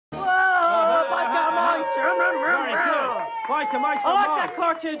Mike, Mike, I like that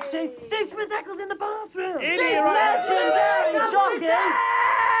cartoon, Steve. Steve Smith-Eccles in the bathroom. Legendary jockey.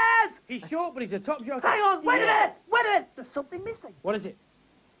 He's short, but he's a top jockey. Hang on, wait a minute. There's something missing. What is it?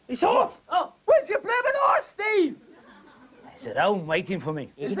 He's off. Oh. Where's your blooming horse, Steve? He's at home waiting for me.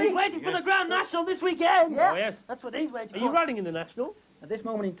 He's waiting for the Grand National this weekend. Yeah. Oh, yes. That's what he's waiting for. Are you riding in the National? At this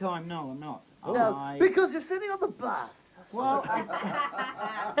moment in time, no, I'm not. No, because you're sitting on the bath. Well,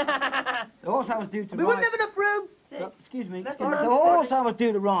 the horse I was due to We ride... wouldn't have enough room. Excuse me. The horse I was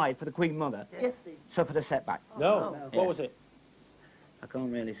due to ride for the Queen Mother Yes, Steve. suffered a setback. No. Yes. What was it? I can't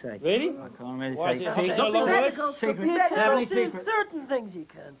really say. Really? I can't really Why say. is it? Secret. So long word? Secret. You can't Definitely do secret. certain things you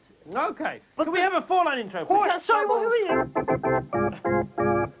can't say. Okay. But can we have a four-line intro, please? Horse Sorry, who are you?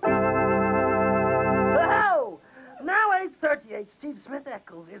 Oh! Now age 38, Steve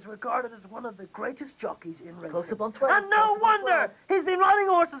Smith-Eccles is regarded as one of the greatest jockeys in racing. Close up on 12. And no wonder! He's been riding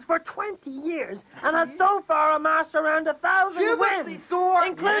horses for 20 years and has so far amassed around 1,000 You make me wins, sore.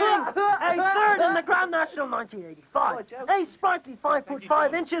 including a third in the Grand National 1985. A sprightly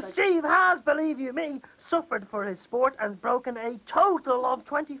 5'5" Steve has, believe you me, suffered for his sport and broken a total of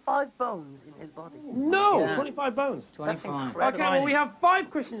 25 bones in his body. No, Yeah. 25 bones. 25. Okay, well, we have 5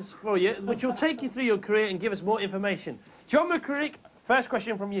 questions for you, which will take you through your career and give us more information. John McCrick, first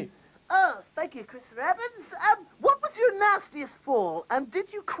question from you. Oh, thank you, Christopher Evans. What was your nastiest fall, and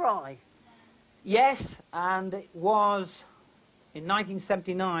did you cry? Yes, and it was in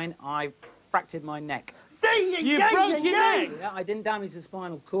 1979. I fractured my neck. You broke your neck? Yeah, I didn't damage the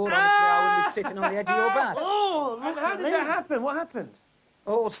spinal cord. Obviously, I wouldn't be sitting on the edge of your bath. Oh, how did that happen? What happened?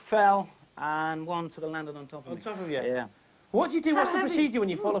 Horse fell, and one sort of landed on top of me. On top of you? Yeah. What do you do? What's the procedure when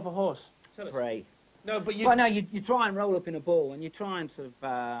you fall off a horse? Tell us. Pray. No, but you... Well, no, you try and roll up in a ball, and you try and sort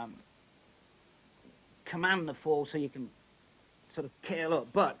of command the fall so you can sort of curl up.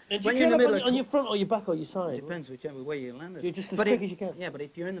 But And when you you're in the curl middle up on your front or your back or your side? it depends whichever way you land it. You're just as But quick as you can. Yeah, but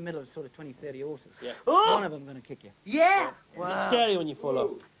if you're in the middle of sort of 20, 30 horses, Yeah. Oh! one of them going to kick you. Yeah. Is it scary when you fall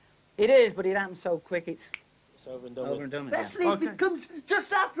off? It is, but it happens so quick, it's It's over and done over with. and done again. Especially if it comes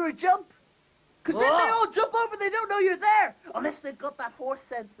just after a jump. Because then they all jump over, they don't know you're there. Unless they've got that horse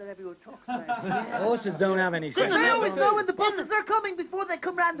sense that everyone talks about. Horses don't have any sense. They always know when the buses are coming before they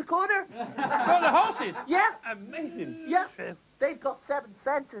come round the corner. Oh, the horses? Yeah, Amazing. yeah. They've got 7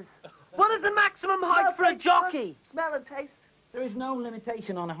 senses. What is the maximum height for a taste, jockey? Smell and taste. There is no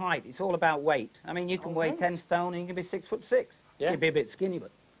limitation on height. It's all about weight. I mean, you can weigh 10 stone and you can be 6'6". Yeah. You'd be a bit skinny, but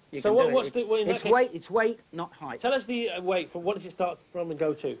you So can what- do it. what's the- well, in that It's case- weight. It's weight, not height. Tell us the weight. From what does it start from and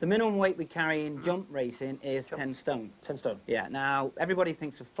go to? The minimum weight we carry in jump racing is 10 stone. 10 stone. Yeah. Now everybody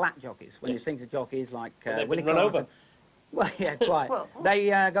thinks of flat jockeys. When Yes. you think of jockeys like Well, they've Willie been run Clarkson. Well, yeah, quite. They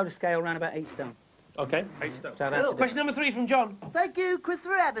go to scale around about 8 stone. Okay. 8 stone. So that's the Question number 3 from John. Thank you,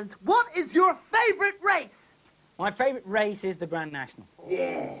 Christopher Evans. What is your favourite race? My favourite race is the Grand National.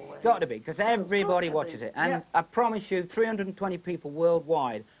 Yeah. It's got to be, because everybody watches it. And Yeah. I promise you, 320 people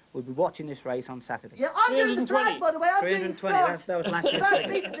worldwide will be watching this race on Saturday. Yeah, I'm doing the 320. drag, by the way. I'm doing the 320, start. that was last year's That's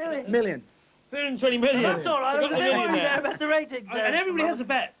figure. me to do it. Million. 320 million. That's all right. I You've was got a the bit million worried there there. about the ratings. And everybody has a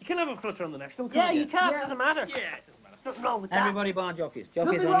bet. You can have a flutter on the National, Yeah, can't you can. Yeah. Doesn't matter. Yeah, it doesn't matter. Nothing wrong with that. Everybody bar jockeys.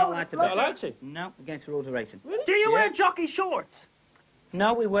 Jockeys Nothing are wrong not with allowed to Not bet. allowed to. No, against the rules of racing. Do you wear Yeah. jockey shorts?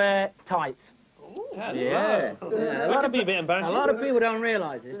 No, we wear tights. Hello. Yeah. That can be a bit A embarrassing. lot of people don't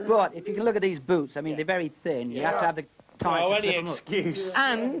realise it, but if you can look at these boots, I mean, they're very thin. You have to have the tights Oh, to any slip them up. excuse.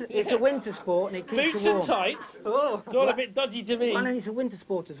 And it's a winter sport, and it keeps Boots you and warm. tights. It's all a bit dodgy to me. Well, and it's a winter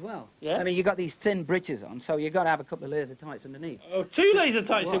sport as well. Yeah? I mean, you've got these thin breeches on, so you've got to have a couple of layers of tights underneath. Oh, 2 laser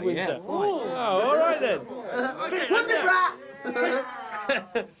tights in Right, winter. yeah, quite. Oh, all right then. Wonderful.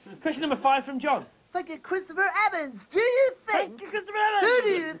 Question number 5 from John. Thank you, Christopher Evans. Do you think, Thank you, Christopher who Evans. do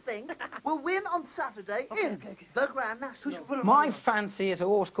you think will win on Saturday in the Grand National? My fancy is a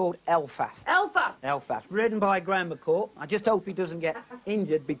horse called Elfast. Elfast. Elfast, ridden by Graham McCourt. I just hope he doesn't get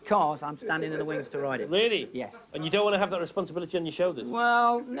injured because I'm standing in the wings to ride it. Really? Yes. And you don't want to have that responsibility on your shoulders?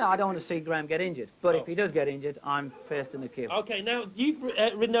 Well, no, I don't want to see Graham get injured. But if he does get injured, I'm first in the queue. Okay, now, you've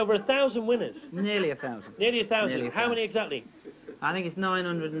ridden over 1,000 winners. Nearly 1,000. Nearly 1,000. Nearly How many exactly? I think it's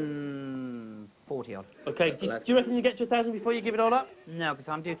 940 odd. Okay, do you reckon you get to 1,000 before you give it all up? No, because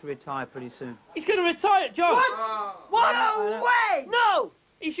I'm due to retire pretty soon. He's going to retire, John! What? No way! No.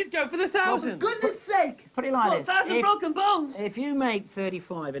 He should go for the For 1,000. goodness sake! Put it like Well, this. 1,000 broken bones. If you make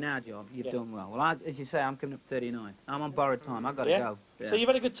 35 in our job, you've done well. Well, as you say, I'm coming up 39. I'm on borrowed time. I've got to go. Yeah. So you've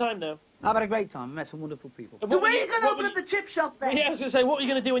had a good time now? I've had a great time. I met some wonderful people. And So what where were are you going to what open were up the chip shop then? Yeah, I was going to say, what are you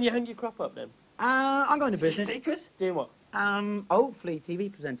going to do when you hang your crop up then? I'm going to business. Secrets? Doing what? Hopefully TV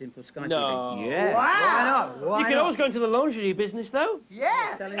presenting for Sky No. TV. Yeah. Wow. Why not? Why You could not? always go into the lingerie business, though.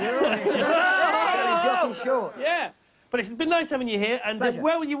 Yeah! Selling jockeys short. Yeah. But it's been nice having you here. And Pleasure.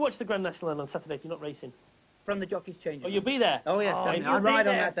 where will you watch the Grand National on Saturday if you're not racing? From the jockey's change. Oh, you'll be there? Oh, yes, if definitely. you'll I'll be ride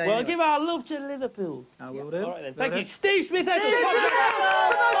on there, that day. Well, anyway. give our love to Liverpool. I will do. All right, then. Thank you. Steve Smith, John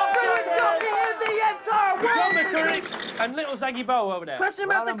McCurry and little Zaggy Bow over there. Question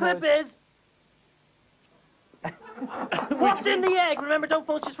about the Well clip done, is... What's in the egg? Remember, don't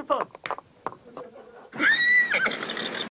poach this for fun.